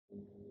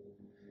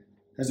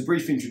As a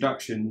brief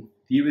introduction,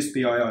 the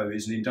USB-I/O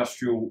is an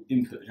industrial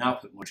input and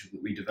output module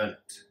that we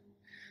developed.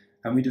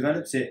 And we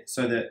developed it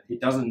so that it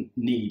doesn't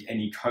need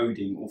any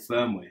coding or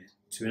firmware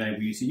to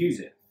enable you to use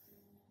it.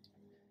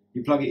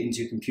 You plug it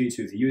into your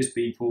computer with a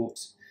USB port,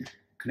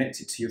 connect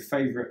it to your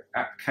favourite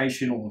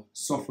application or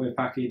software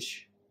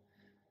package,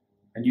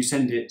 and you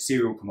send it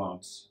serial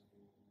commands.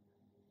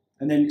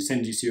 And then it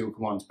sends you serial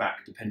commands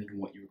back depending on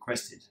what you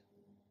requested.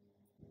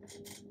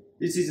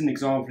 This is an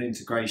example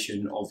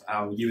integration of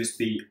our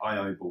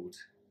USB-I/O board.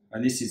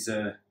 And this is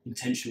an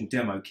intentional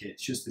demo kit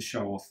just to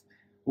show off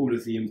all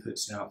of the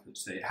inputs and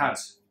outputs that it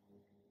has.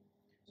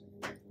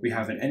 We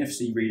have an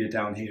NFC reader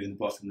down here in the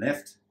bottom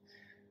left.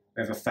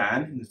 We have a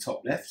fan in the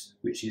top left,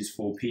 which is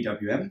for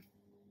PWM.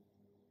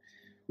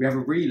 We have a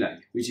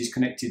relay, which is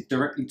connected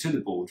directly to the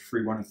board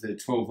through one of the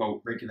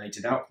 12-volt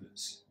regulated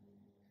outputs.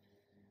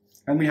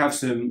 And we have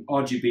some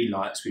RGB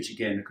lights, which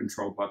again are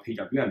controlled by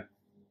PWM.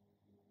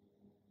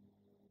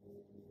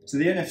 So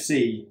the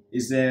NFC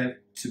is there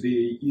to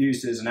be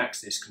used as an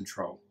access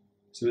control.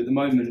 So at the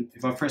moment,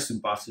 if I press some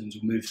buttons or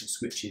move some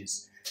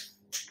switches,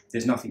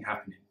 there's nothing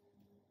happening.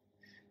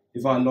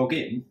 If I log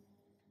in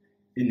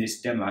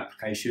this demo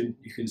application,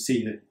 you can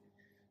see that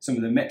some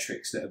of the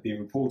metrics that are being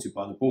reported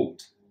by the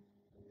board.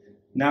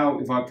 Now,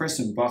 if I press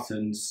some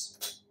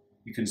buttons,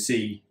 you can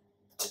see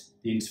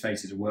the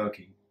interfaces are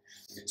working.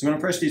 So when I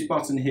press this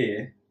button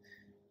here,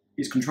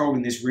 it's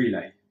controlling this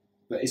relay,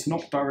 but it's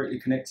not directly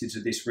connected to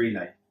this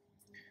relay.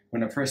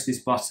 When I press this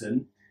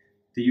button,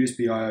 the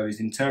USB-I/O is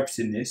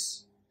interpreting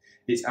this.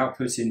 It's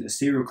outputting a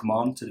serial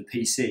command to the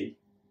PC.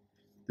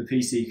 The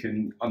PC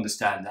can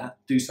understand that,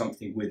 do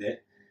something with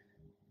it,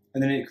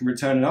 and then it can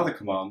return another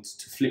command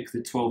to flick the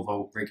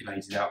 12-volt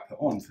regulated output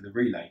on for the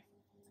relay.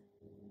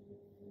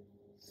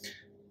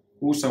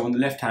 Also on the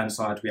left-hand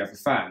side we have a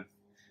fan,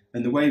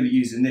 and the way we're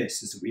using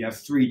this is that we have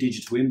 3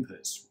 digital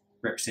inputs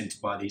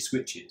represented by these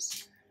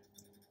switches.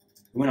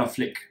 And when I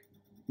flick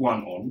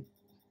one on,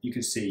 you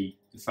can see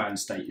the fan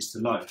state is to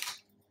low.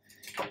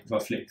 If I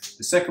flick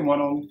the second one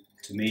on,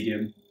 to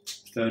medium,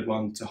 third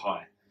one to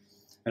high.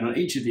 And on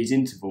each of these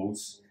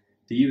intervals,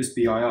 the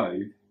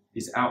USB-I/O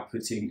is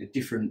outputting a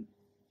different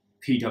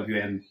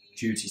PWM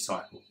duty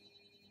cycle.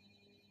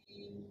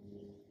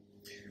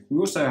 We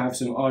also have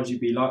some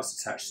RGB lights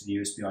attached to the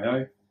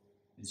USB-I/O.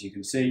 As you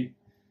can see,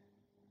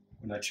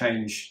 when I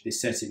change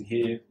this setting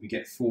here, we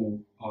get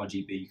full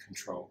RGB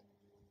control.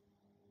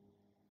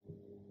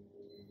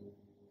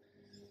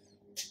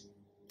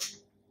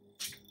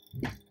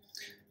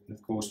 And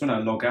of course, when I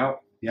log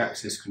out, the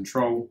access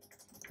control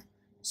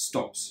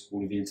stops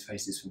all of the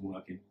interfaces from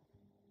working.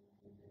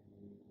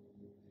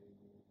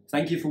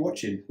 Thank you for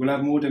watching. We'll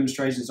have more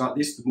demonstrations like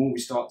this the more we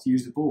start to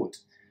use the board.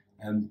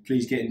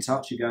 Please get in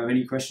touch if you have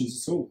any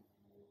questions at all.